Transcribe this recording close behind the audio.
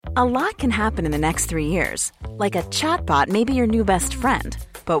A lot can happen in the next 3 years. Like a chatbot may be your new best friend.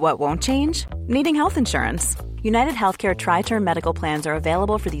 But what won't change? Needing health insurance. United Healthcare Tri-Term Medical Plans are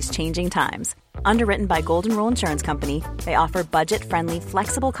available for these changing times. Underwritten by Golden Rule Insurance Company, they offer budget-friendly,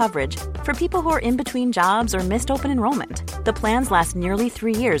 flexible coverage for people who are in between jobs or missed open enrollment. The plans last nearly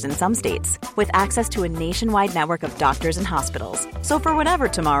 3 years in some states, with access to a nationwide network of doctors and hospitals. So for whatever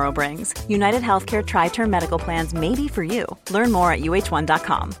tomorrow brings, United Healthcare Tri-Term Medical Plans may be for you. Learn more at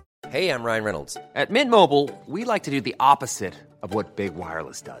uh1.com. Hey, I'm Ryan Reynolds. At Mint Mobile, we like to do the opposite of what Big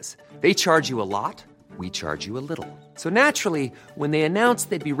Wireless does. They charge you a lot. We charge you a little. So naturally, when they announced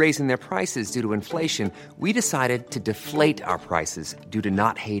they'd be raising their prices due to inflation, we decided to deflate our prices due to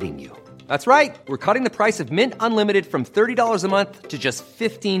not hating you. That's right. We're cutting the price of Mint Unlimited from $30 a month to just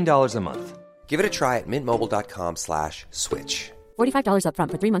 $15 a month. Give it a try at mintmobile.com/switch. $45 up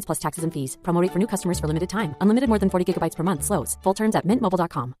front for 3 months plus taxes and fees. Promo rate for new customers for limited time. Unlimited more than 40 gigabytes per month. Slows full terms at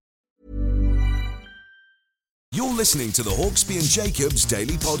mintmobile.com. You're listening to the Hawksby and Jacobs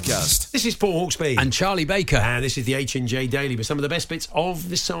Daily Podcast. This is Paul Hawksby. And Charlie Baker. And this is the H&J Daily with some of the best bits of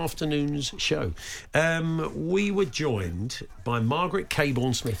this afternoon's show. We were joined by Margaret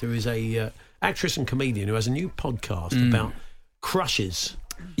Caborn-Smith, who is a actress and comedian who has a new podcast about crushes.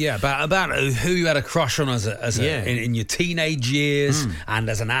 Yeah, about who you had a crush on in your teenage years and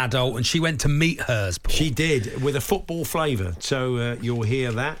as an adult. And she went to meet hers, Paul. She did, with a football flavour. So you'll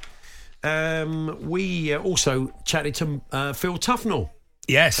hear that. We also chatted to Phil Tufnell.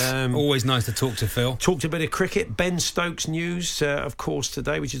 Yes, always nice to talk to Phil. Talked a bit of cricket, Ben Stokes news, of course,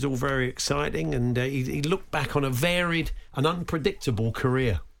 today, which is all very exciting. And he looked back on a varied and unpredictable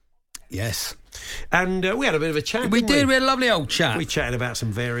career. Yes. And we had a bit of a chat. We did. We had a lovely old chat. We chatted about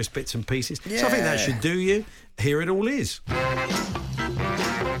some various bits and pieces. Yeah. So I think that should do you. Here it all is.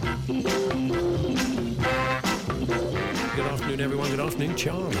 Good afternoon, everyone. Good afternoon,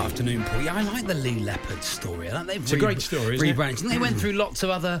 Charlie. Good afternoon, Paul. Yeah, I like the Lee Leopard story. It's a great story, isn't it? Rebranded. They went through lots of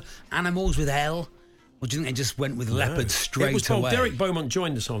other animals with L. Or do you think they just went with leopards straight away? Derek Beaumont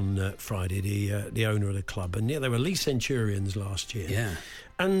joined us on Friday, the owner of the club, and they were Lee Centurions last year. Yeah.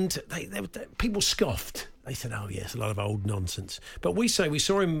 And people scoffed. They said, oh, yes, a lot of old nonsense. But we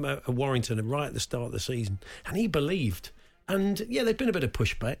saw him at Warrington right at the start of the season, and he believed. And, yeah, there'd been a bit of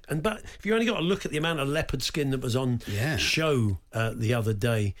pushback. But if you only got to look at the amount of leopard skin that was on show the other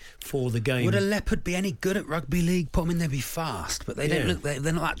day for the game. Would a leopard be any good at rugby league? Put them in, they'd be fast. But they don't look,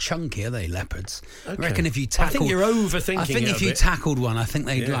 they're not that chunky, are they, leads? Okay. I reckon if you tackled... I think you're overthinking it. I think if you tackled one, I think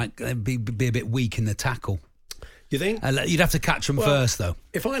they'd be a bit weak in the tackle. You think? You'd have to catch them first, though.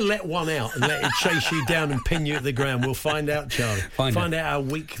 If I let one out and let it chase you down and pin you at the ground, we'll find out, Charlie. Find out how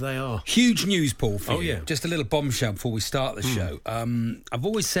weak they are. Huge news, Paul, for you. Yeah. Just a little bombshell before we start the show. I've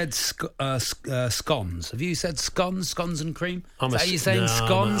always said scones. Have you said scones and cream? Are you saying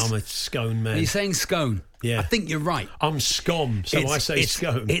scones? I'm a scone man. Are you saying scone? Yeah. I think you're right. I'm scone, so I say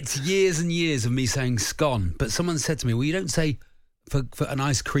scone. It's years and years of me saying scone, but someone said to me, well, you don't say for an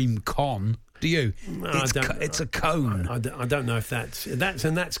ice cream con, do you? No, it's a cone. I don't know if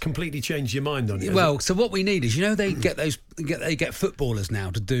that's completely changed your mind on it. Well, so what we need is, they get footballers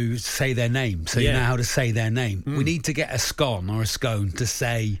now to say their name, so you know how to say their name. We need to get a scone or a scone to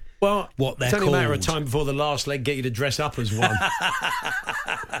say what they're called. It's only a matter of time before the last leg get you to dress up as one.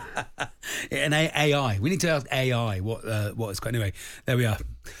 An AI. We need to ask AI what it's called. Anyway, there we are.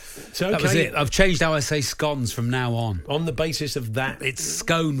 So okay. That was it. I've changed how I say scones from now on. On the basis of that, it's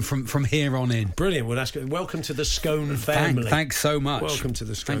scone from here on in. Brilliant. Well, that's good. Welcome to the scone family. Thanks so much. Welcome to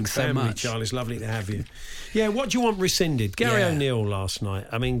the scone Thanks family, so much. Charlie. It's lovely to have you. Yeah. What do you want rescinded? Gary O'Neill last night.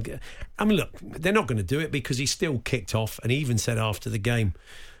 I mean, look, they're not going to do it because he's still kicked off, and he even said after the game.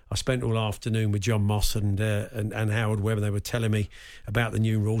 I spent all afternoon with John Moss and Howard Webb, and they were telling me about the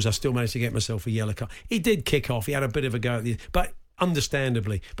new rules. I still managed to get myself a yellow card. He did kick off. He had a bit of a go at but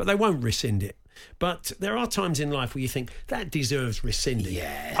understandably. But they won't rescind it. But there are times in life where you think, that deserves rescinding.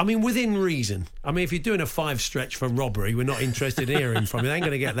 Yeah. I mean, within reason. I mean, if you're doing a 5 stretch for robbery, we're not interested in hearing from you. They ain't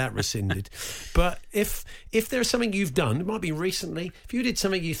going to get that rescinded. But if there's something you've done, it might be recently, if you did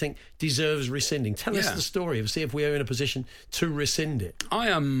something you think deserves rescinding, tell us the story and see if we are in a position to rescind it.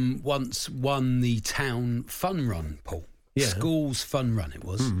 I once won the town fun run, Paul. Yeah. School's fun run it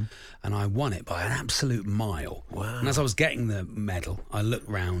was, and I won it by an absolute mile. Wow. And as I was getting the medal, I looked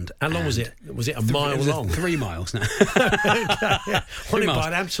round. How long was it? Was it a mile long? 3 miles now. Won it by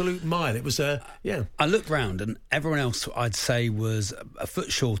an absolute mile. It was I looked round, and everyone else I'd say was a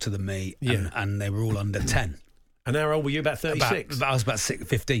foot shorter than me, and they were all under 10. And how old were you? About 36? I was about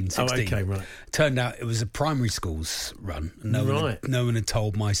 15, 16. Oh, okay, right. Turned out it was a primary school's run. And no one had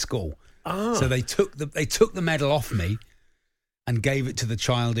told my school. Ah. So they took the medal off me and gave it to the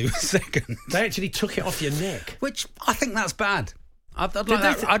child who was second. They actually took it off your neck. Which I think that's bad. I'd like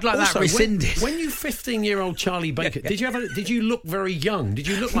that rescinded. When you 15-year-old Charlie Baker, did you look very young? Did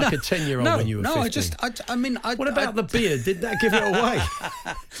you look like a 10-year-old when you were 15? What about the beard? Did that give it away?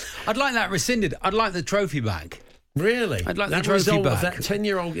 I'd like that rescinded. I'd like the trophy back. Really? I'd like the trophy back. That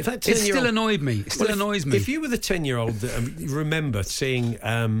 10-year-old. If that 10-year-old, it still annoyed me. It still annoys me. If you were the 10-year-old that remember seeing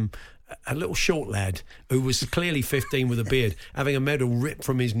a little short lad who was clearly 15 with a beard having a medal ripped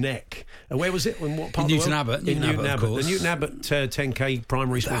from his neck. And where was it? In what part in of the Newton world? Abbott. Newton Abbott, of course. The Newton Abbott 10K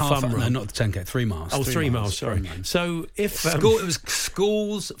primary school fun run. No, not the 10K, 3 miles. Oh, 3 miles, sorry. So if... it was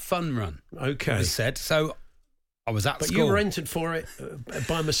school's fun run. Okay. It was said. So I was at school. But you were entered for it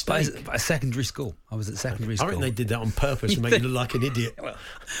by mistake. By a secondary school. I was at secondary school. I reckon they did that on purpose to make you look like an idiot. Well,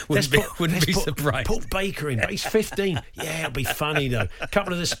 wouldn't be surprised. Put Baker in. He's 15. Yeah, it'll be funny though. A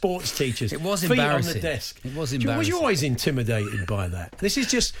couple of the sports teachers. It was feet embarrassing. on the desk. It was embarrassing. Was you always intimidated by that? This is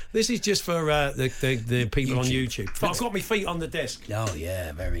just for the people on YouTube. I've got my feet on the desk. Oh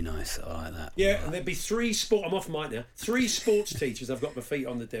yeah, very nice. I like that. Yeah, and there'd be 3 I'm off mic now. 3 sports teachers. I've got my feet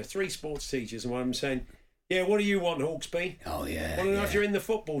on the desk. 3 sports teachers, and one of them saying, "Yeah, what do you want, Hawksby? Oh, yeah. Want to know if you're in the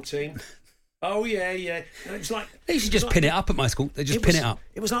football team?" Oh, yeah. And it's like... They used to just pin it up at my school. They just pin it up.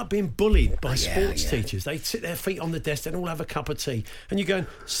 It was like being bullied by sports teachers. They'd sit their feet on the desk and all have a cup of tea. And you're going,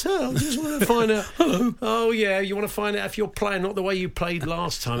 "Sir, I just want to find out..." "Hello." "Oh, yeah, you want to find out if you're playing not the way you played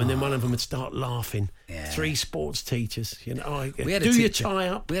last time." And then one of them would start laughing. Yeah. 3 sports teachers. You know, your tie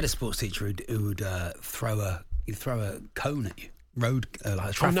up. We had a sports teacher who would throw a cone at you. Road, like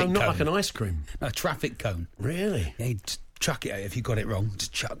a traffic cone. Not like an ice cream. No, a traffic cone. Really? Yeah, he'd chuck it at you if you got it wrong.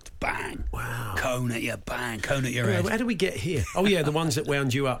 Just chucked, bang. Wow. Cone at you, bang. Cone at your head. How do we get here? Oh, yeah, the ones that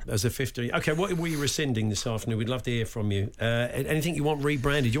wound you up as a 15. Okay, what were you rescinding this afternoon? We'd love to hear from you. Anything you want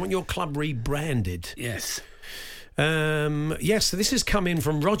rebranded? You want your club rebranded? Yes. Yes, so this has come in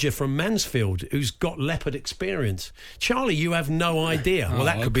from Roger from Mansfield, who's got leopard experience. Charlie, you have no idea. Well,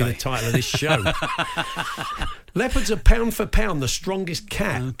 that could be the title of this show. Leopards are pound for pound the strongest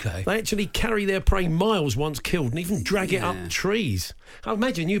cat. Okay. They actually carry their prey miles once killed and even drag it up trees. I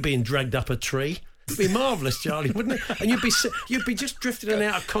imagine you being dragged up a tree. It'd be marvellous, Charlie, wouldn't it? And you'd be just drifting in and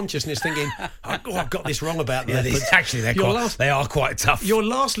out of consciousness thinking, "I've got this wrong about leopards." Actually, they are quite tough. Your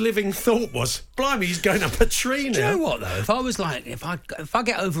last living thought was, "Blimey, he's going up a tree now." Do you know what, though? If I was like, if I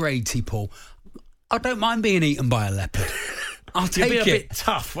get over 80, Paul, I don't mind being eaten by a leopard. I'll take it. You'd be a bit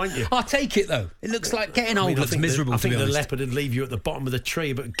tough, won't you? I'll take it, though. It looks like getting old looks miserable, I think to be honest. the leopard would leave you at the bottom of the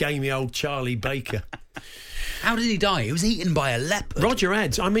tree, but gamey old Charlie Baker. How did he die? He was eaten by a leopard. Roger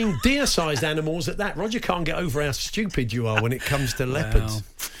adds, I mean, deer-sized animals at that. Roger can't get over how stupid you are when it comes to leopards. Well,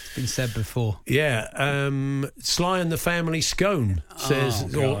 it's been said before. Yeah. Sly and the Family Scone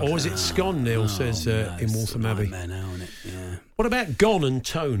says, or is it Scone, Neil says in Waltham Abbey. Now, isn't it? Yeah. What about Gone and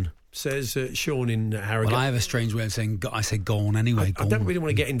Tone? Says Sean in Harrogate. Well, I have a strange way of saying I say gone anyway. I don't really want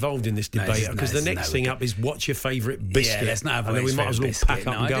to get involved in this debate because the next thing up is what's your favourite biscuit? Yeah, let's not have and then we might as well pack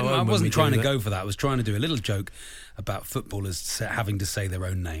up and go home. I wasn't trying to go for that. I was trying to do a little joke about footballers having to say their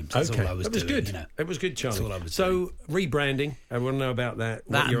own names. That's all I was doing. Good. You know. It was good, Charlie. That's all I was doing. Rebranding. I want to know about that.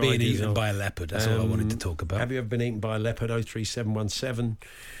 That and being eaten by a leopard. That's all I wanted to talk about. Have you ever been eaten by a leopard? 03717.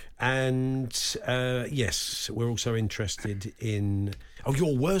 And yes, we're also interested in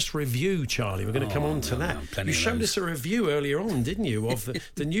your worst review, Charlie. We're going to come on to that. You showed us a review earlier on, didn't you, of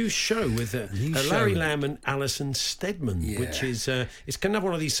the new show with Larry Lamb and Alison Steadman, which is it's kind of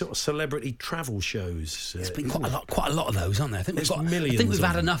one of these sort of celebrity travel shows. It's been quite a lot of those, aren't there? I think millions. I think we've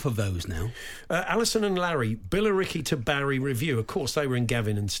had enough of those now. Alison and Larry, Billericay to Barry review. Of course, they were in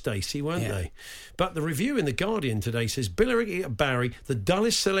Gavin and Stacey, weren't they? But the review in The Guardian today says Billericay to Barry, the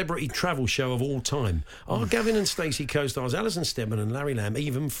dullest celebrity travel show of all time. Are Gavin and Stacey co-stars Alison Steadman and Larry Lamb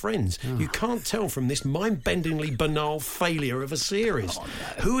even friends? You can't tell from this mind-bendingly banal failure of a series.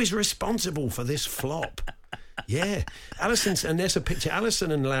 Who is responsible for this flop? Yeah. And there's a picture.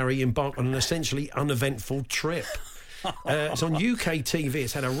 Alison and Larry embark on an essentially uneventful trip. It's on UK TV.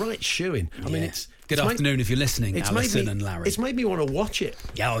 It's had a right shoeing. I mean, Good afternoon if you're listening, Alison and Larry. It's made me want to watch it.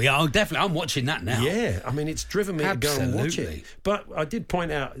 Yeah, definitely. I'm watching that now. Yeah, I mean, it's driven me to go and watch it. But I did point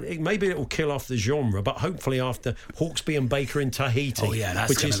out, maybe it will kill off the genre, but hawksby after Hawksby and Baker in Tahiti. Oh, yeah,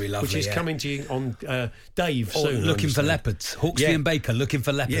 that's going to be lovely. Which is coming to you on Dave soon. Looking for leopards. Hawksby and Baker looking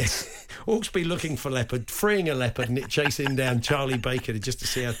for leopards. Yes. Hawksby looking for leopard, freeing a leopard and it chasing down Charlie Baker just to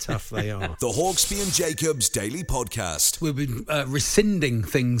see how tough they are. The Hawksby and Jacobs Daily Podcast. We've been rescinding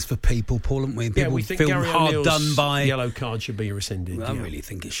things for people, Paul, haven't we? People we think film Gary Hard O'Neill's Done by... yellow card should be rescinded. Well, I really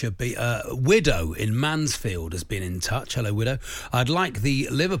think it should be. Widow in Mansfield has been in touch. Hello, Widow. I'd like the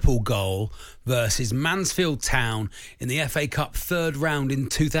Liverpool goal versus Mansfield Town in the FA Cup third round in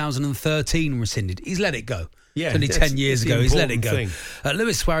 2013 rescinded. He's let it go. Yeah, it's only 10 years ago. He's let it go. Thing.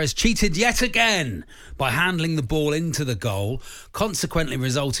 Luis Suarez cheated yet again by handling the ball into the goal, consequently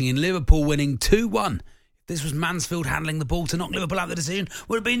resulting in Liverpool winning 2-1. If this was Mansfield handling the ball to knock Liverpool out of the decision,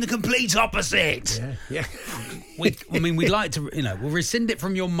 would have been the complete opposite. Yeah. We'd like to, we'll rescind it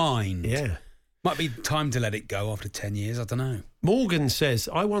from your mind. Yeah. Might be time to let it go after 10 years. I don't know. Morgan says,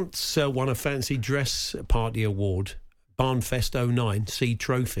 I once won a fancy dress party award. Barnfest 09, see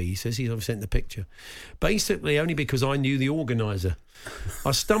trophy. He says I've sent the picture. Basically, only because I knew the organiser.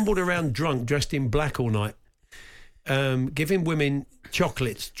 I stumbled around drunk, dressed in black all night, giving women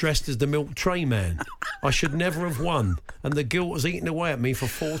chocolates dressed as the milk tray man. I should never have won, and the guilt was eating away at me for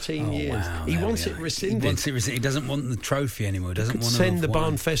 14 years. Wow, he wants it rescinded. He doesn't want the trophy anymore. He doesn't want to send the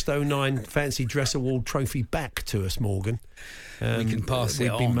Barnfest 09 fancy dress award trophy back to us, Morgan. We can pass it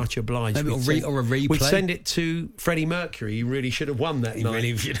on. We'd be much obliged. Maybe or a replay. We'd send it to Freddie Mercury. He really should have won that night.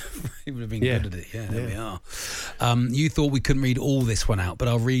 He would have been good at it. Yeah, there we are. You thought we couldn't read all this one out, but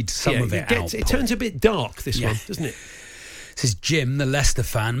I'll read some of it out. It turns a bit dark, this one, doesn't it? This is Jim, the Leicester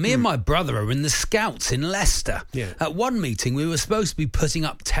fan. Me and my brother are in the Scouts in Leicester. Yeah. At one meeting, we were supposed to be putting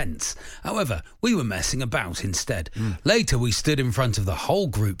up tents. However, we were messing about instead. Later, we stood in front of the whole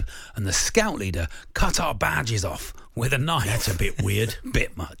group, and the Scout leader cut our badges off with a knife. That's a bit weird.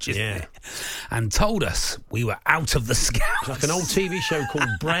 Bit much, isn't it? And told us we were out of the Scouts. Like an old TV show called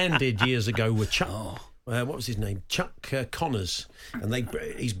Branded years ago with Chuck... what was his name? Chuck Connors. And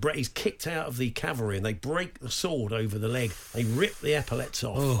he's kicked out of the cavalry, and they break the sword over the leg. They rip the epaulets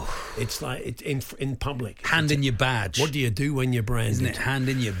off. Oh. It's like in public. Hand in your badge. What do you do when you're branded? Isn't it? Hand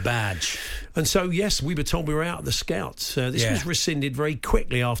in your badge. And so, yes, we were told we were out of the Scouts. This was rescinded very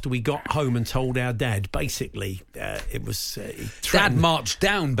quickly after we got home and told our dad. Basically, it was... Dad marched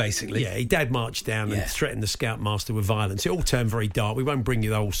down, basically. Yeah, Dad marched down and threatened the Scoutmaster with violence. It all turned very dark. We won't bring you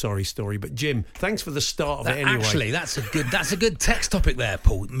the whole sorry story, but Jim, thanks for the start of it anyway. Actually, that's a good text topic there,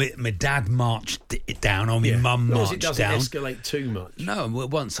 Paul. My dad marched it down, or my mum marched down. It doesn't escalate too much. No,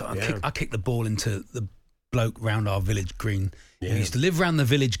 once I kicked the ball into the bloke round our village green. Yeah. He used to live round the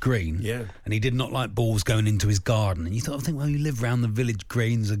village green, and he did not like balls going into his garden. And you think, well, you live round the village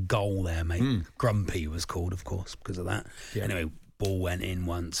green, there's a goal there, mate. Grumpy was called, of course, because of that. Yeah. Anyway, ball went in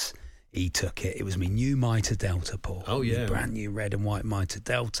once. He took it. It was my new Mitre Delta, Paul. Oh, yeah. Brand new red and white Mitre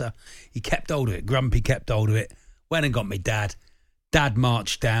Delta. He kept hold of it. Grumpy kept hold of it. Went and got me dad. Dad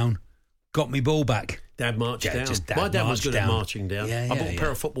marched down. Got me ball back. Dad marched down. My dad was good at marching down. I bought a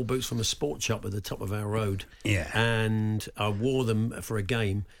pair of football boots from a sports shop at the top of our road. Yeah. And I wore them for a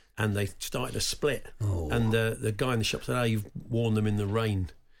game, and they started to split. Oh. And the guy in the shop said, you've worn them in the rain.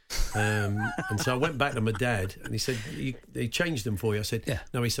 And so I went back to my dad, and he said, he changed them for you. I said,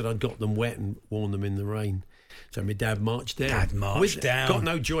 no, he said, I'd got them wet and worn them in the rain. So my dad marched down. Got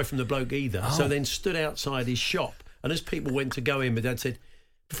no joy from the bloke either. So then stood outside his shop, and as people went to go in, my dad said,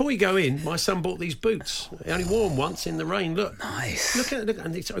 before you go in, my son bought these boots. He only wore them once in the rain. Look. Nice. Look.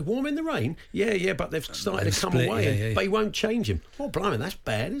 And he said, warm in the rain? Yeah, but they've started to come away. But he won't change them. Oh, blimey, that's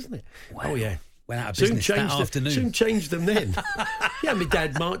bad, isn't it? Wow. Oh, yeah. Went out of business that afternoon. Soon changed them then. Yeah, my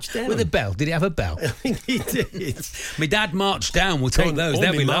dad marched down. With a bell. Did he have a bell? I think he did. My dad marched down. We'll take those.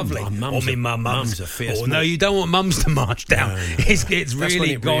 They'll be lovely. Mum's a fierce. Oh, no, you don't want mums to march down. No. It's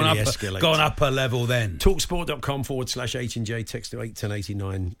really gone up a level then. Talksport.com/H&J. Text to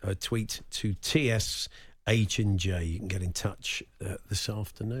 81089. Tweet to TS H&J. You can get in touch this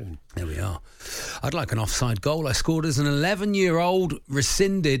afternoon. There we are. I'd like an offside goal. I scored as an 11-year-old,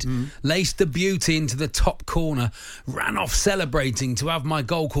 rescinded, laced the beauty into the top corner, ran off celebrating to have my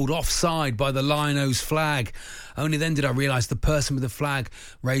goal called offside by the Lions flag. Only then did I realise the person with the flag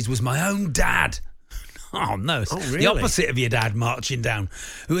raised was my own dad. Oh, no. Really? The opposite of your dad marching down,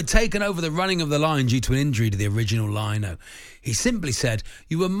 who had taken over the running of the line due to an injury to the original lino. He simply said,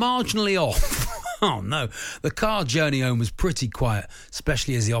 you were marginally off. Oh, no. The car journey home was pretty quiet,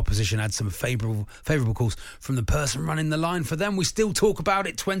 especially as the opposition had some favourable calls from the person running the line. For them, we still talk about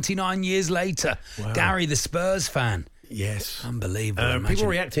it 29 years later. Wow. Gary, the Spurs fan. Yes. Unbelievable. People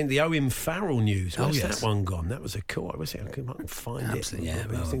reacting to the Owen Farrell news. Where's that one gone? That was a cool. I couldn't find Absolutely, it.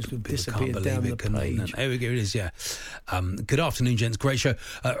 Yeah. Things could disappear down the page. Here we go. It is, yeah. Good afternoon, gents. Great show.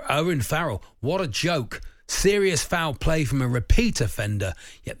 Owen Farrell, what a joke. Serious foul play from a repeat offender,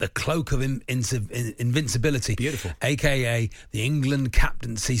 yet the cloak of invincibility. Beautiful. A.K.A. the England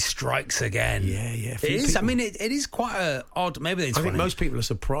captaincy strikes again. Yeah. It is. I mean, it is quite a odd. Maybe I think most people are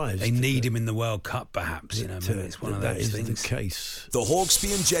surprised. they need him in the World Cup, perhaps. Maybe it's one of those things. That is the case. The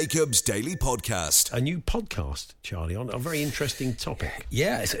Hawksby and Jacobs Daily Podcast. A new podcast, Charlie, on a very interesting topic.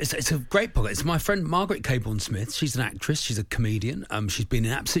 Yeah, it's a great podcast. It's my friend Margaret Caborn-Smith. She's an actress. She's a comedian. She's been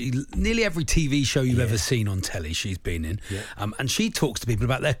in absolutely nearly every TV show you've ever seen on telly. She's been in, and she talks to people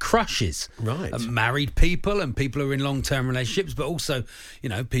about their crushes, right? Married people and people who are in long-term relationships, but also,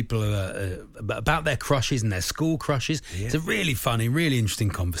 people who are, about their crushes and their school crushes. Yeah. It's a really funny, really interesting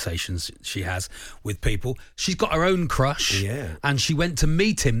conversations she has with people. She's got her own crush, and she went to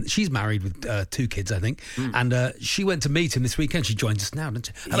meet him. She's married with 2 kids, I think, and she went to meet him this weekend. She joins us now,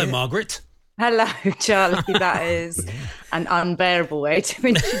 doesn't she? Hello, Margaret. Hello, Charlie. That is an unbearable way to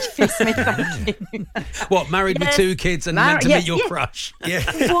introduce me. Thank you. What, married with 2 kids and meant to meet your crush? Yeah.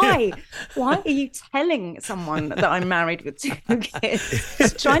 Why? Why are you telling someone that I'm married with 2 kids?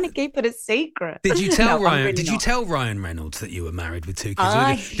 Just trying to keep it a secret. Did you tell No, Ryan? really Did you not. tell Ryan Reynolds that you were married with 2 kids?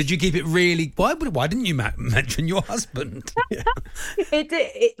 Or did you keep it really? Why didn't you mention your husband?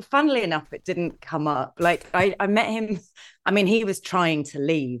 Funnily enough, it didn't come up. Like I met him. I mean, he was trying to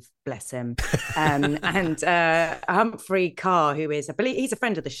leave, bless him. And Humphrey Carr, who is, I believe, he's a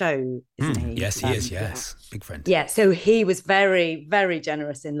friend of the show, isn't he? Yes, he is. Yes, big friend. Yeah, so he was very, very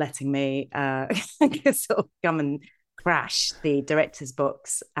generous in letting me sort of come and crash the director's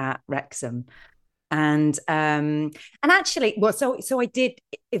box at Wrexham. And actually, well, so I did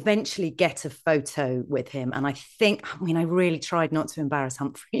eventually get a photo with him, and I really tried not to embarrass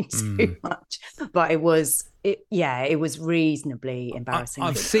Humphrey too much, but it was reasonably embarrassing.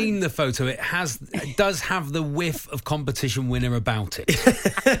 I've seen the photo. It does have the whiff of competition winner about it.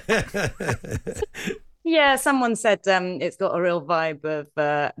 Yeah, someone said it's got a real vibe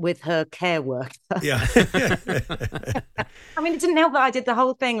of with her care worker. Yeah. I mean, it didn't help that I did the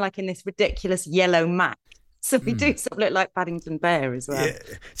whole thing like in this ridiculous yellow Mac. So we do sort of look like Paddington Bear as well. Yeah.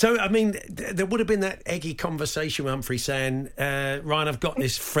 So, I mean, there would have been that eggy conversation with Humphrey saying, Ryan, I've got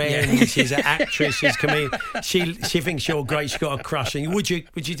this friend, she's an actress, she's comedian, she thinks you're great, she's got a crush on you. Would you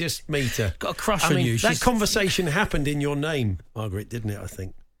just meet her? Got a crush on you. That conversation happened in your name, Margaret, didn't it, I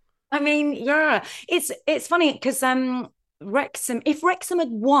think? I mean, yeah, it's funny because if Wrexham had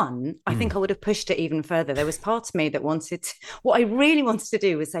won, I think I would have pushed it even further. There was part of me that what I really wanted to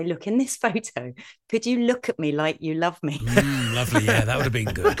do was say, look, in this photo, could you look at me like you love me? Lovely, yeah, that would have been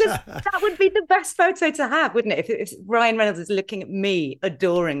good. Because that would be the best photo to have, wouldn't it? If Ryan Reynolds is looking at me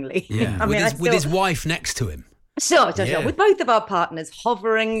adoringly. Yeah, I mean, with his wife next to him. Sure, with both of our partners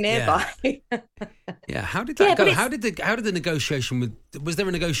hovering nearby. Yeah, how did that go? How did the negotiation was there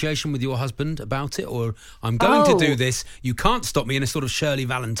a negotiation with your husband about it, or I'm going to do this, you can't stop me, in a sort of Shirley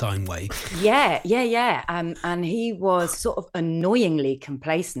Valentine way? Yeah. And he was sort of annoyingly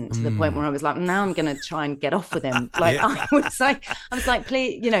complacent to the point where I was like, now I'm going to try and get off with him. Like I was like,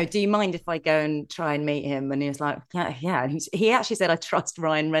 please, do you mind if I go and try and meet him? And he was like, yeah. And he actually said, I trust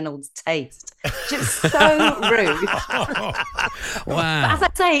Ryan Reynolds' taste. Just so rude. Wow. But as I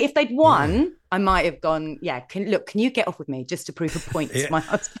say, if they'd won, I might have gone, can you get off with me just to prove a point to my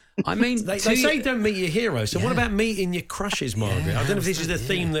husband? I mean, they say don't meet your hero. So what about meeting your crushes, Margaret? I don't know if this is the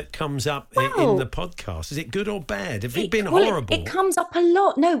theme that comes up in the podcast. Is it good or bad? Have it been horrible? It comes up a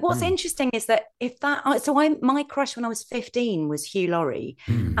lot. No, what's interesting is that my crush when I was 15 was Hugh Laurie,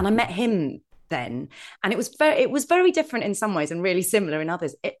 and I met him then, and it was very different in some ways and really similar in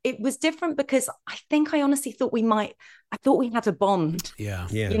others. It was different because I honestly thought we had a bond. Yeah.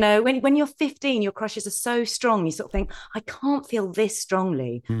 When you're 15, your crushes are so strong, you sort of think, I can't feel this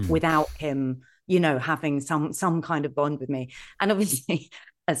strongly without him having some kind of bond with me. And obviously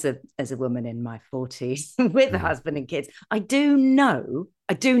as a woman in my 40s with a husband and kids, I do know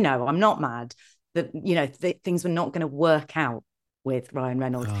I'm not mad that things were not going to work out with Ryan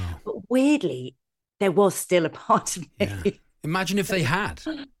Reynolds. But weirdly, there was still a part of me. Yeah. Imagine if they had.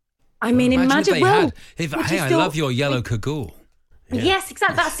 I mean, imagine if they had. Hey, I love your yellow cagoule. Yeah. Yes,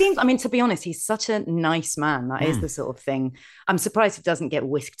 exactly. That seems, to be honest, he's such a nice man. That is the sort of thing. I'm surprised he doesn't get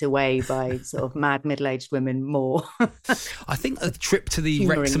whisked away by sort of mad middle-aged women more. I think a trip to the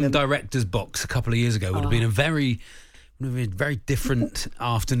Wrexham director's box a couple of years ago would have been a very different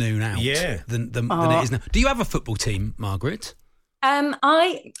afternoon out than it is now. Do you have a football team, Margaret?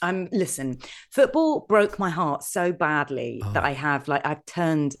 Listen, football broke my heart so badly that I've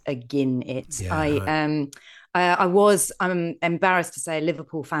turned again it. Yeah, I'm embarrassed to say, a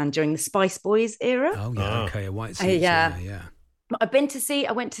Liverpool fan during the Spice Boys era. Oh, yeah, okay, a white suit. Yeah.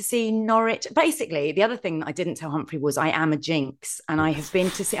 I went to see Norwich. Basically, the other thing that I didn't tell Humphrey was I am a jinx. And I have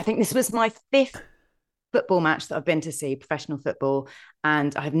been to see, I think this was my 5th football match that I've been to see, professional football.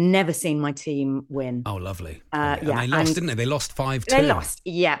 And I've never seen my team win. Oh, lovely. And they lost, didn't they? They lost 5-2. They lost,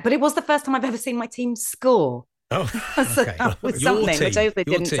 yeah. But it was the first time I've ever seen my team score. Oh, so okay. that was something which I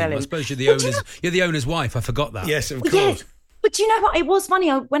didn't tell him. I suppose you're the owner's wife. I forgot that. Yes, of course. Yes. But do you know what? It was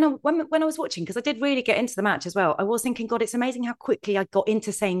funny when I was watching, because I did really get into the match as well. I was thinking, God, it's amazing how quickly I got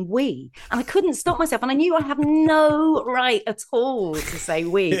into saying we. And I couldn't stop myself. And I knew I have no right at all to say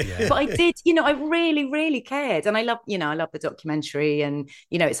we. Yeah. But I did, I really, really cared. And I love the documentary. And,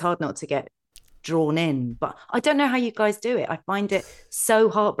 it's hard not to get drawn in. But I don't know how you guys do it. I find it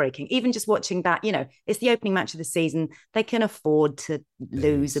so heartbreaking. Even just watching that, it's the opening match of the season. They can afford to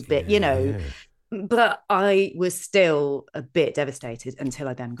lose a bit, Yeah. But I was still a bit devastated until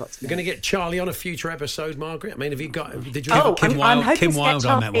I then got to. You're going to get Charlie on a future episode, Margaret. I mean, have you got? Did you? Kim Wilde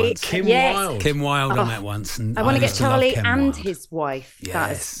I met once. Kim Wilde I met once. And I want to get Charlie and his wife.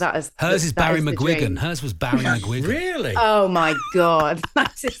 Yes. Hers is Barry McGuigan. Hers was Barry McGuigan. Really? Oh my God,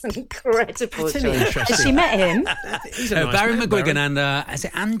 that is incredible. Has she met him? Barry McGuigan and is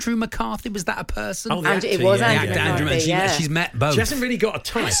it Andrew McCarthy? Was that a person? Oh, it was Andrew McCarthy. She's met both. She hasn't really got a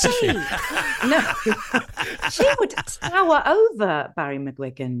type, has she? No. She would tower over Barry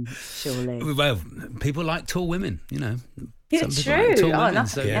McGuigan, surely. Well, people like tall women, It's true. Like tall women,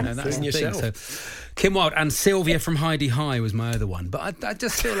 so that's the yourself. thing. So, Kim Wilde and Sylvia from Heidi High was my other one, but I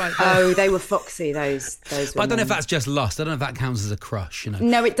just feel like they were foxy. Those. But I don't know if that's just lust. I don't know if that counts as a crush.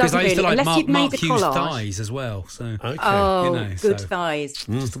 No, it doesn't. Because I used to like Unless Mark Hughes' thighs as well. So okay. Good thighs.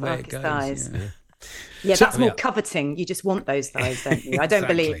 Just the way it goes. Thighs. Yeah, that's more coveting. You just want those thighs, don't you? I don't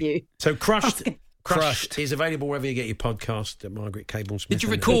believe you. So Crushed is available wherever you get your podcast at Margaret Cable Smith. Did you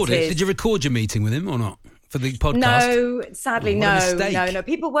record it? Did you record your meeting with him or not for the podcast? No, sadly, no.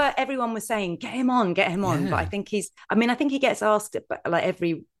 Everyone was saying, get him on. Yeah. But I think he gets asked like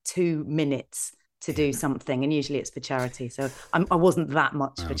every 2 minutes to do something, and usually it's for charity. So I wasn't that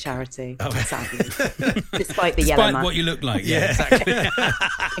much for charity, sadly, despite the yellow mark. What you look like. Yeah, exactly.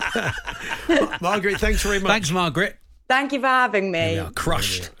 Margaret, thanks very much. Thanks, Margaret. Thank you for having me. Yeah,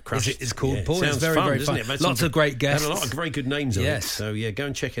 Crushed. It's called, Paul. It's very, fun, very fun. Lots of great guests. And a lot of very good names on it. So, go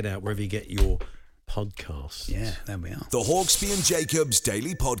and check it out wherever you get your podcasts. Yeah, there we are. The Hawksby and Jacobs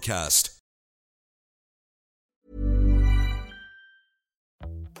Daily Podcast.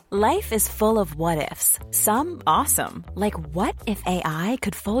 Life is full of what-ifs. Some awesome, like what if AI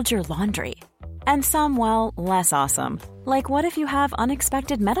could fold your laundry? And some, well, less awesome, like what if you have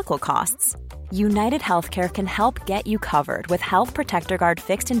unexpected medical costs? United Healthcare can help get you covered with Health Protector Guard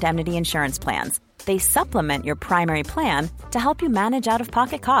fixed indemnity insurance plans. They supplement your primary plan to help you manage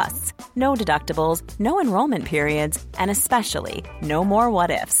out-of-pocket costs. No deductibles, no enrollment periods, and especially no more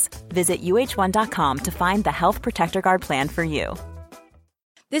what-ifs. Visit uh1.com to find the Health Protector Guard plan for you.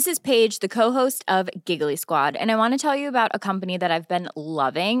 This is Paige, the co-host of Giggly Squad, and I want to tell you about a company that I've been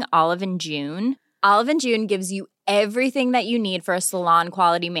loving, Olive & June. Olive & June gives you everything that you need for a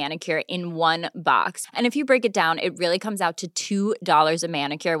salon-quality manicure in one box. And if you break it down, it really comes out to $2 a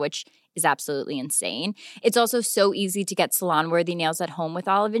manicure, which is absolutely insane. It's also so easy to get salon-worthy nails at home with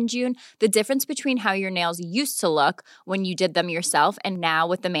Olive & June. The difference between how your nails used to look when you did them yourself and now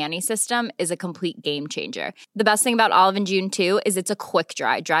with the Mani system is a complete game changer. The best thing about Olive & June, too, is it's a quick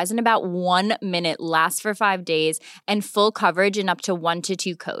dry. Dries in about 1 minute, lasts for 5 days, and full coverage in up to 1 to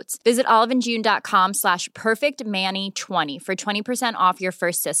 2 coats. Visit oliveandjune.com/perfectmani20 for 20% off your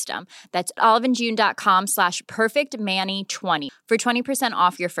first system. That's oliveandjune.com/perfectmani20 for 20%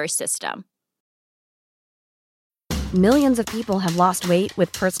 off your first system. Millions of people have lost weight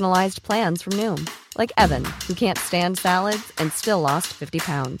with personalized plans from Noom. Like Evan, who can't stand salads and still lost 50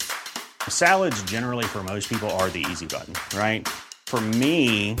 pounds. Salads generally for most people are the easy button, right? For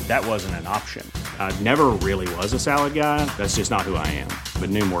me, that wasn't an option. I never really was a salad guy. That's just not who I am. But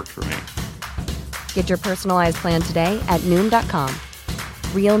Noom worked for me. Get your personalized plan today at Noom.com.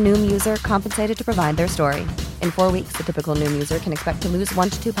 Real Noom user compensated to provide their story. In 4 weeks, the typical Noom user can expect to lose 1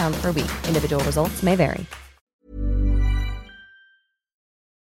 to 2 pounds per week. Individual results may vary.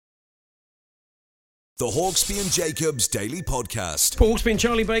 The Hawksby and Jacobs Daily Podcast. Paul Hawksby and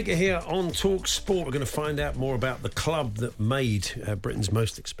Charlie Baker here on Talk Sport. We're going to find out more about the club that made Britain's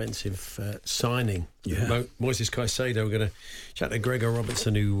most expensive signing. Yeah. Moises Caicedo. We're going to chat to Gregor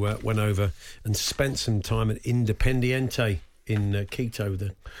Robertson, who went over and spent some time at Independiente in Quito,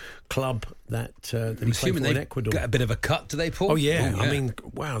 the club that he played for in Ecuador. Got a bit of a cut, do they, Paul? Oh, yeah. I mean,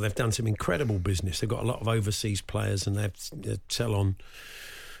 wow, they've done some incredible business. They've got a lot of overseas players and they sell on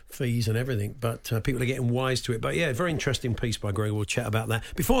fees and everything, but people are getting wise to it. But yeah, very interesting piece by Greg. We'll chat about that.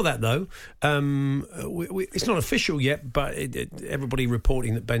 Before that, though, it's not official yet, but everybody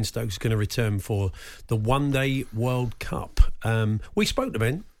reporting that Ben Stokes is going to return for the one-day World Cup. We spoke to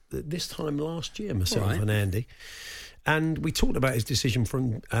Ben this time last year, myself and Andy, and we talked about his decision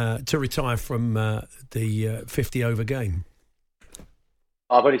to retire from the 50-over game.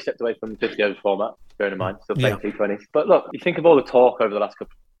 I've only stepped away from the 50-over format, bearing in mind, still playing T20s. But look, you think of all the talk over the last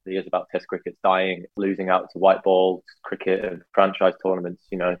couple of years about Test cricket dying, losing out to white ball cricket and franchise tournaments.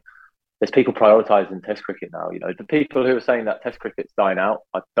 There's people prioritising Test cricket now. The people who are saying that Test cricket's dying out,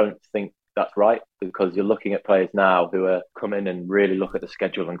 I don't think that's right, because you're looking at players now who are come in and really look at the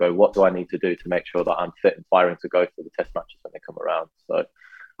schedule and go, what do I need to do to make sure that I'm fit and firing to go for the Test matches when they come around? So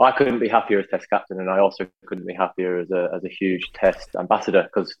I couldn't be happier as Test captain, and I also couldn't be happier as a huge Test ambassador,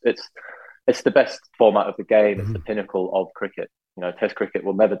 because it's the best format of the game. It's the pinnacle of cricket. Test cricket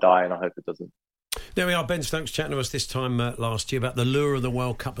will never die, and I hope it doesn't. There we are, Ben Stokes chatting to us this time last year about the lure of the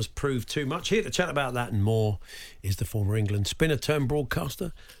World Cup has proved too much. Here to chat about that and more is the former England spinner turned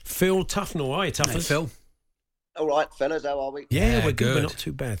broadcaster, Phil Tufnell. Hi, Tuffers. Hey, Phil. All right, fellas, how are we? Yeah, we're good. We're not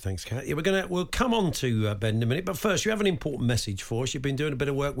too bad, thanks, Kat. Yeah, we'll come on to Ben in a minute, but first, you have an important message for us. You've been doing a bit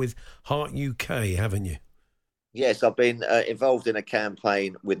of work with Heart UK, haven't you? Yes, I've been involved in a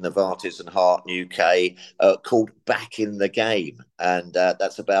campaign with Novartis and Heart UK called Back in the Game. And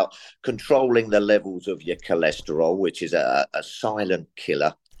that's about controlling the levels of your cholesterol, which is a silent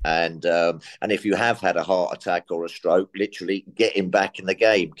killer. And if you have had a heart attack or a stroke, literally getting back in the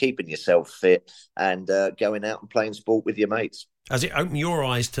game, keeping yourself fit and going out and playing sport with your mates. Has it opened your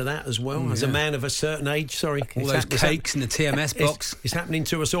eyes to that as well? As a man of a certain age, sorry. All those cakes in the TMS box. It's happening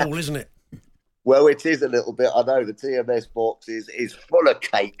to us all, isn't it? Well, it is a little bit. I know the TMS box is full of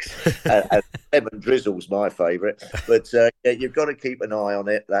cakes, and lemon drizzle's my favourite. But you've got to keep an eye on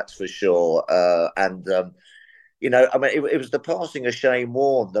it, that's for sure. It was the passing of Shane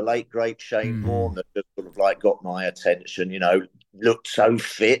Warne, the late great Shane Warne, that just sort of got my attention. Looked so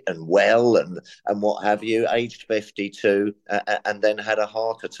fit and well and what have you, aged 52, and then had a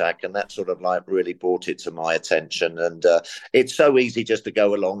heart attack, and that sort of really brought it to my attention. And it's so easy just to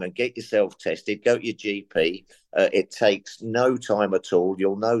go along and get yourself tested, go to your GP. It takes no time at all.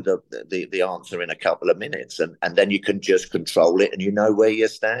 You'll know the answer in a couple of minutes, and then you can just control it, and you know where you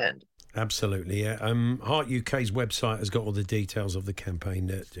stand. Absolutely, yeah. Heart UK's website has got all the details of the campaign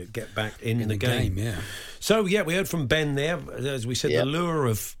to get back in the game. Yeah. So, yeah, we heard from Ben there. As we said, the lure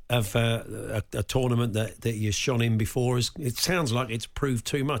of a tournament that you shone in before, it sounds like it's proved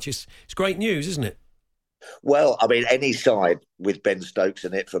too much. It's great news, isn't it? Well, I mean, any side with Ben Stokes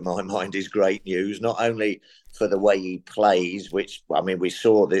in it, for my mind, is great news. Not only for the way he plays, which, I mean, we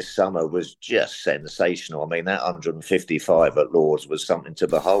saw this summer was just sensational. I mean, that 155 at Lord's was something to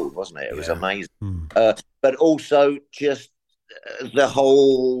behold, wasn't it? It was amazing. But also just the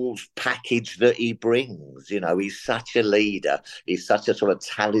whole package that he brings. He's such a leader. He's such a sort of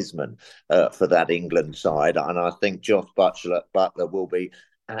talisman for that England side. And I think Josh Butler will be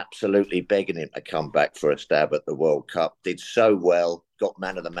absolutely begging him to come back for a stab at the World Cup. Did so well, got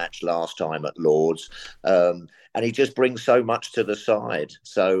man of the match last time at Lord's, and he just brings so much to the side.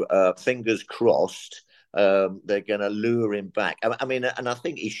 So fingers crossed they're going to lure him back. I mean, and I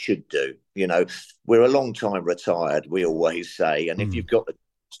think he should do. We're a long time retired, we always say, and if you've got the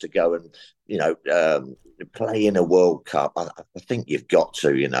chance to go and play in a World Cup, I think you've got to.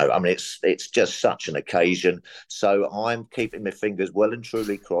 I mean, it's just such an occasion. So I'm keeping my fingers well and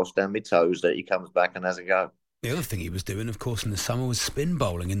truly crossed and my toes that he comes back and has a go. The other thing he was doing, of course, in the summer was spin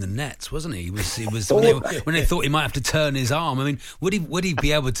bowling in the nets, wasn't he? He was when they thought he might have to turn his arm. I mean, would he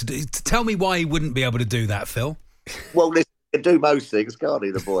be able to do? Tell me why he wouldn't be able to do that, Phil. Well, listen, he can do most things, can't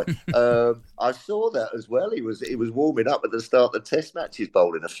he, the boy? I saw that as well. He was warming up at the start of the Test matches,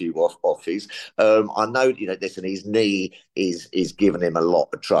 bowling a few offies. I know, listen, his knee is giving him a lot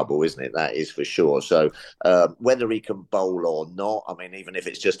of trouble, isn't it? That is for sure. So whether he can bowl or not, I mean, even if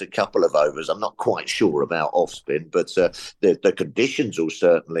it's just a couple of overs, I'm not quite sure about off spin, but the conditions will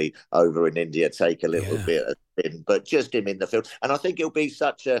certainly over in India take a little bit of spin, but just him in the field. And I think it'll be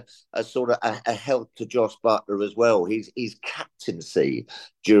such a sort of a help to Josh Butler as well. His captaincy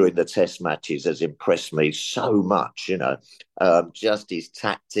during the Test matches has impressed me so much, just his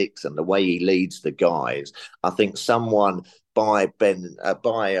tactics and the way he leads the guys. I think someone by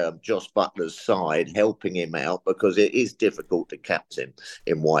Josh Butler's side helping him out, because it is difficult to captain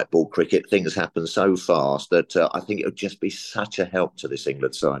in white ball cricket. Things happen so fast that I think it would just be such a help to this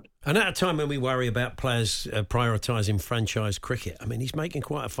England side. And at a time when we worry about players prioritising franchise cricket, I mean, he's making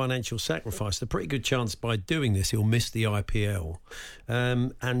quite a financial sacrifice. A pretty good chance by doing this he'll miss the IPL.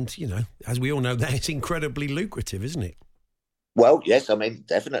 And, you know, as we all know, that is incredibly lucrative, isn't it? Well, yes, I mean,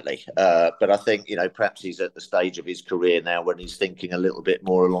 definitely. But I think, you know, perhaps he's at the stage of his career now when he's thinking a little bit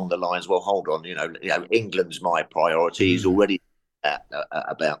more along the lines, well, hold on, you know England's my priority. He's already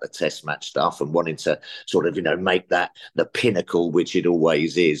about the test match stuff and wanting to sort of, you know, make that the pinnacle, which it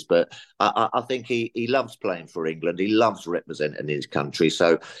always is. But I think he loves playing for England. He loves representing his country.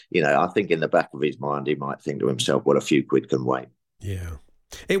 So, you know, I think in the back of his mind, he might think to himself, well, a few quid can wait. Yeah.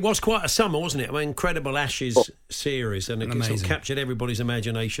 It was quite a summer, wasn't it? I mean, incredible Ashes series, and it sort of captured everybody's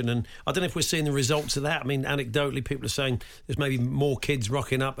imagination. And I don't know if we're seeing the results of that. I mean, anecdotally, people are saying there's maybe more kids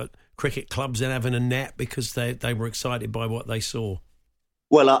rocking up at cricket clubs than having a net because they were excited by what they saw.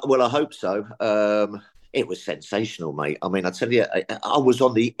 Well, I hope so. It was sensational, mate. I mean, I tell you, I was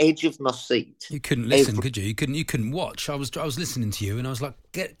on the edge of my seat. You couldn't listen, could you? You couldn't watch. I was listening to you, and I was like,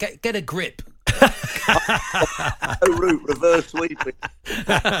 get a grip. Route reverse sweeping.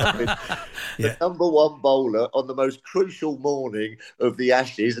 The number one bowler on the most crucial morning of the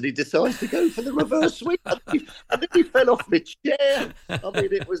Ashes, and he decides to go for the reverse sweep, and then he fell off the chair. I mean,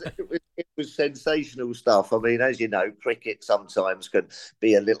 it was sensational stuff. I mean, as you know, cricket sometimes can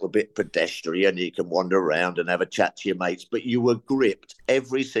be a little bit pedestrian. You can wander around and have a chat to your mates, but you were gripped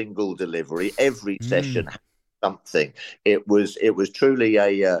every single delivery, every session. Something. It was truly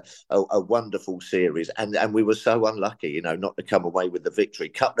a wonderful series, and we were so unlucky, you know, not to come away with the victory.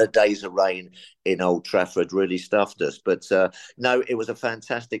 Couple of days of rain in Old Trafford really stuffed us, but no, it was a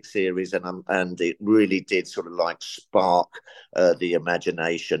fantastic series, and it really did sort of like spark the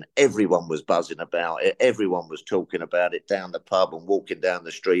imagination. Everyone was buzzing about it. Everyone was talking about it down the pub and walking down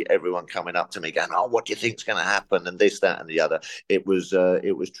the street. Everyone coming up to me going, "Oh, what do you think's going to happen?" and this, that, and the other. It was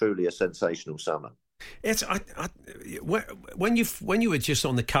truly a sensational summer. It's when you were just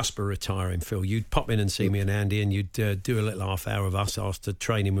on the cusp of retiring, Phil, you'd pop in and see me and Andy, and you'd do a little half hour of us after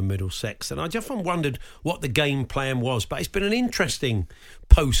training with Middlesex, and I just wondered what the game plan was. But it's been an interesting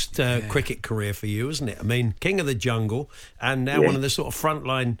post cricket career for you, isn't it? I mean, King of the Jungle, and now one of the sort of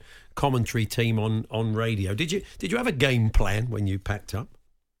frontline commentary team on radio. Did you have a game plan when you packed up?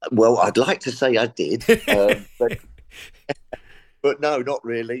 Well, I'd like to say I did. But no, not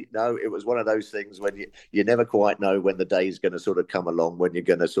really. No, it was one of those things when you never quite know when the day's going to sort of come along, when you're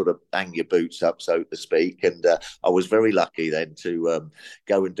going to sort of bang your boots up, so to speak. And I was very lucky then to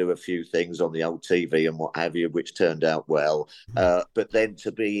go and do a few things on the old TV and what have you, which turned out well. But then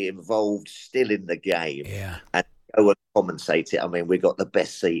to be involved still in the game and go and commentate it. I mean, we got the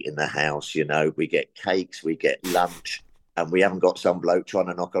best seat in the house, you know. We get cakes, we get lunch, and we haven't got some bloke trying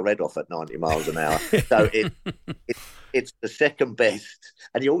to knock our head off at 90 miles an hour. So it's the second best,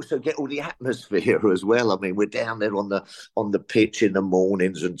 and you also get all the atmosphere as well. I mean, we're down there on the pitch in the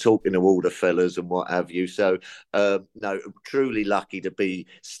mornings and talking to all the fellas and what have you. So, no, truly lucky to be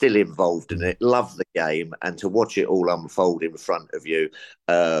still involved in it. Love the game, and to watch it all unfold in front of you,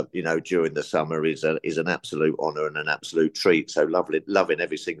 you know, during the summer is an absolute honour and an absolute treat. So loving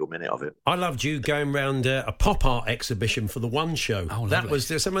every single minute of it. I loved you going round a pop art exhibition for the One Show. Oh, that was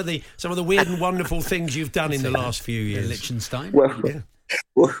some of the weird and wonderful things you've done in the last few years. Liechtenstein.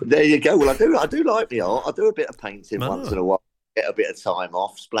 Well, there you go. Well, I do like the art. I do a bit of painting once in a while. Get a bit of time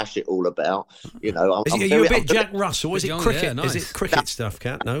off, splash it all about. You know, are you a bit Jack Russell? Is it cricket? Yeah, nice. Is it cricket stuff,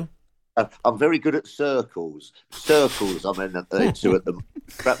 Kat? No. I'm very good at circles. I'm into at them.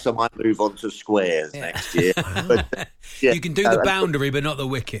 Perhaps I might move on to squares next year. But, you can do the boundary, but not the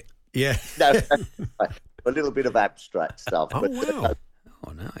wicket. Yeah. No, a little bit of abstract stuff. Oh, wow.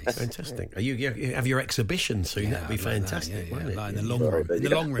 Oh, nice. Fantastic. You have your exhibition soon. That'd be fantastic. Like in the long run. In the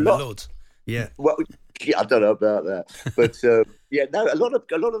long run, Lords. Yeah. Well, I don't know about that, but no. A lot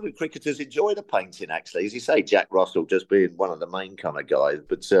of the cricketers enjoy the painting. Actually, as you say, Jack Russell just being one of the main kind of guys.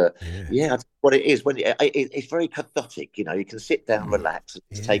 But what it is it's very cathartic. You know, you can sit down, relax,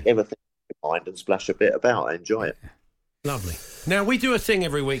 and take everything in your mind and splash a bit about. I enjoy it. Lovely. Now, we do a thing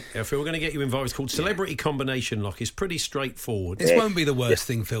every week, Phil. We're going to get you involved. It's called Celebrity Combination Lock. It's pretty straightforward. This won't be the worst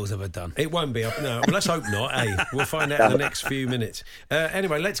thing Phil's ever done. It won't be. No, well, let's hope not, eh? We'll find out in the next few minutes.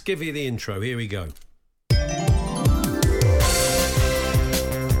 Anyway, let's give you the intro. Here we go.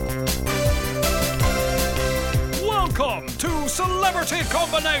 Welcome to Celebrity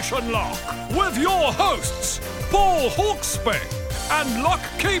Combination Lock with your hosts, Paul Hawksby and lock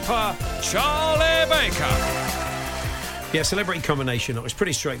keeper Charlie Baker. Yeah, Celebrity Combination Lock. It's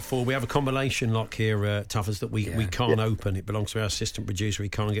pretty straightforward. We have a combination lock here, Tuffers, that we can't open. It belongs to our assistant producer. He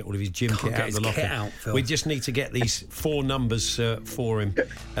can't get all of his gym kit out of the locker. We just need to get these 4 numbers for him.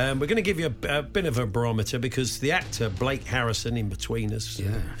 We're going to give you a bit of a barometer because the actor Blake Harrison, in between us,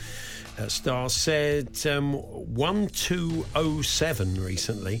 Star said 1207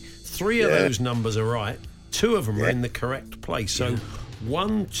 recently. 3 of those numbers are right. 2 of them are in the correct place. So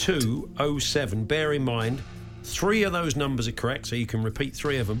 1207. Bear in mind, 3 of those numbers are correct, so you can repeat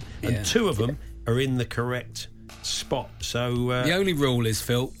 3 of them, and 2 of them are in the correct spot. So the only rule is,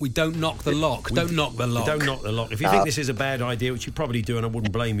 Phil, we don't knock the lock. Don't knock the lock. Don't knock the lock. If you think this is a bad idea, which you probably do, and I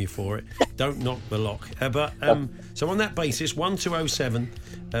wouldn't blame you for it, don't knock the lock. So on that basis,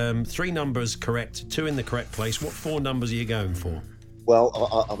 1207, 3 numbers correct, 2 in the correct place. What 4 numbers are you going for? Well,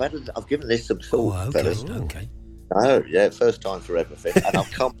 I've given this some thought, fellas. Okay. Oh, yeah, first time for everything, and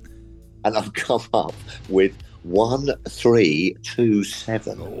I've come up with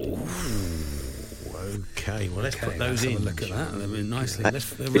 1327. Okay, well, let's put those in. Look at that. Nicely.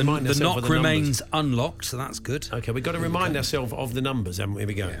 Let's remind the ourselves knock of the remains numbers. unlocked, so that's good. Okay, we've got to remind ourselves of the numbers, haven't we? Here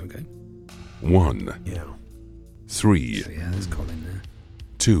we go. Yeah, okay. 1, Yeah. 3, So, yeah, there's Colin there.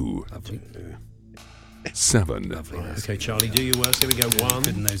 2, Lovely. 7. Lovely. Right, okay, Charlie, do your worst. Here we go. 1,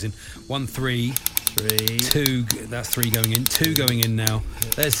 Fitting those in. 1, 3, 3, 2. That's 3 going in. 2 going in now.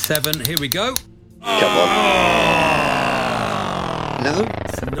 There's 7. Here we go. Come on. No?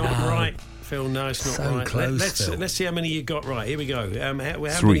 It's not right. Phil, no, it's not So right. close, Phil. Let's see how many you got right. Here we go. How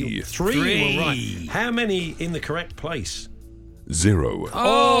 3. Many? 3 were right. How many in the correct place? 0.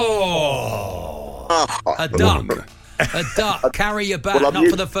 Oh! A duck. 1. A duck. Carry your bat. Well, Not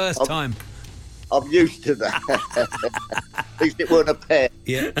for the first time. I'm used to that. At least it weren't a pair.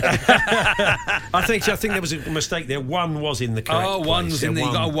 Yeah. I think there was a mistake there. 1 was in the correct place. One was in there.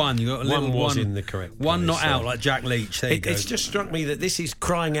 You got a 1. You got a little 1 was 1 in the correct place. 1 not so. out like Jack Leach. There you go. It's just struck me that this is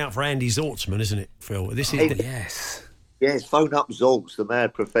crying out for Andy Zaltzman, isn't it, Phil? This is Yes. Yes, phone up Zoltz, the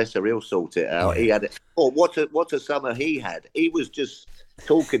mad professor. He'll sort it out. Yeah. He had it. Oh, what a summer he had. He was just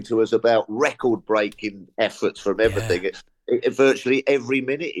talking to us about record-breaking efforts from everything. Yeah. Virtually every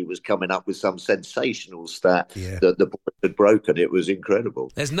minute he was coming up with some sensational stat that the boys had broken. It was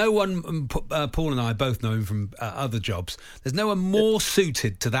incredible. There's no one, Paul and I both know him from other jobs, there's no one more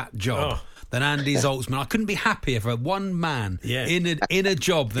suited to that job than Andy Zaltzman. I couldn't be happier for one man in a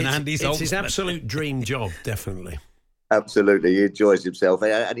job than Andy Zaltzman. It's his absolute dream job, definitely. Absolutely, he enjoys himself,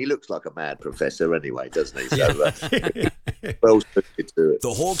 and he looks like a mad professor anyway, doesn't he? So, well suited to it. The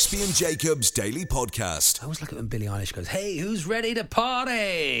Hawksby and Jacobs Daily Podcast. I always look at when Billie Eilish goes, "Hey, who's ready to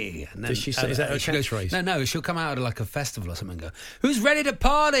party?" And then, Does she say, is that her she goes, catchphrase? No, she'll come out at like a festival or something and go, "Who's ready to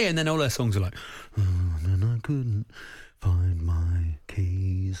party?" And then all her songs are like, "Oh, and I couldn't find my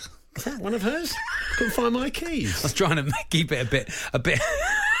keys." Is that one of hers? Couldn't find my keys. I was trying to keep it a bit.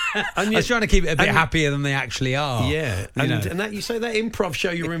 I was trying to keep it a bit happier than they actually are. Yeah, and that you say that improv show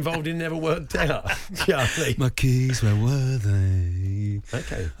you were involved in never worked out, Charlie. My keys, where were they?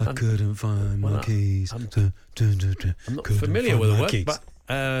 Okay, I couldn't find my keys. I'm not familiar with the word, but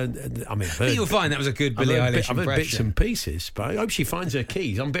I mean, you'll find that was a good Billie Eilish I've heard impression. bits and pieces, but I hope she finds her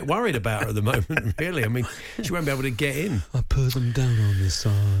keys. I'm a bit worried about her at the moment, really. I mean, she won't be able to get in. I put them down on the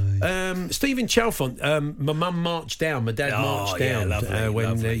side. Stephen Chalfont, my mum marched down, my dad marched down.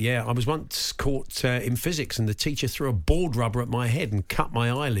 Lovely. I was once caught in physics and the teacher threw a board rubber at my head and cut my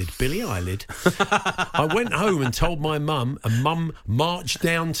eyelid, Billy eyelid. I went home and told my mum, and mum marched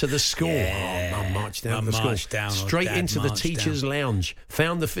down to the school. Mum marched down to the school. Straight into the teacher's lounge.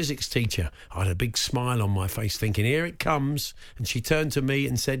 Found the physics teacher. I had a big smile on my face thinking, here it comes. And she turned to me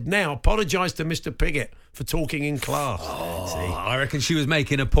and said, now apologise to Mr. Piggott for talking in class. See? I reckon she was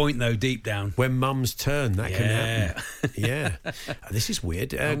making a point, though, deep down. When mum's turn, that can happen. Yeah. This is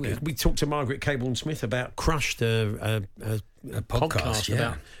weird. We talked to Margaret Cabourn-Smith about Crushed, a podcast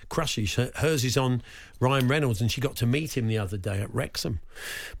about crushes. Hers is on Ryan Reynolds, and she got to meet him the other day at Wrexham.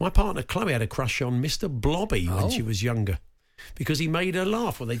 My partner Chloe had a crush on Mr. Blobby when she was younger, because he made her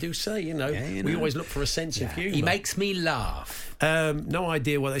laugh. Well, they do say, we always look for a sense of humour. He makes me laugh. No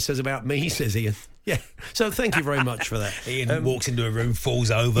idea what that says about me, says Ian. Yeah, so thank you very much for that. Ian walks into a room, falls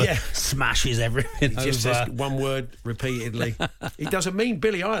over, smashes everything over. Just says one word repeatedly. He does a mean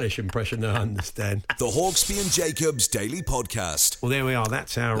Billie Eilish impression, I understand. The Hawksby and Jacobs Daily Podcast. Well, there we are.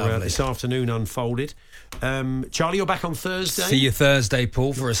 That's how this afternoon unfolded. Charlie, you're back on Thursday. See you Thursday,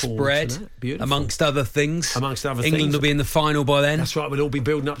 Paul, for a spread, amongst other things. England will be in the final by then. That's right. We'll all be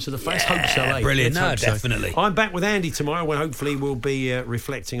building up to the face. Hope so, eh? Brilliant. Let's No, definitely. So. I'm back with Andy tomorrow, when hopefully we'll be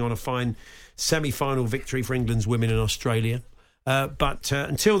reflecting on a fine semi-final victory for England's women in Australia. But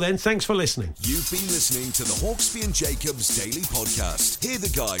until then, thanks for listening. You've been listening to the Hawksby and Jacobs Daily Podcast. Hear the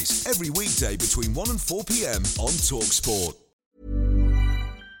guys every weekday between 1 and 4 p.m. on TalkSport.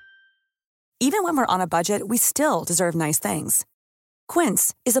 Even when we're on a budget, we still deserve nice things.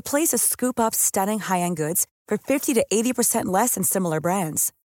 Quince is a place to scoop up stunning high-end goods for 50 to 80% less than similar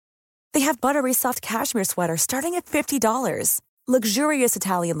brands. They have buttery soft cashmere sweaters starting at $50, luxurious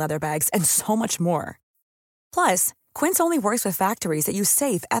Italian leather bags, and so much more. Plus, Quince only works with factories that use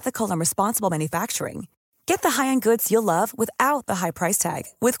safe, ethical, and responsible manufacturing. Get the high-end goods you'll love without the high price tag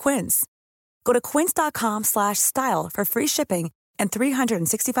with Quince. Go to quince.com/style for free shipping and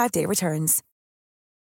 365-day returns.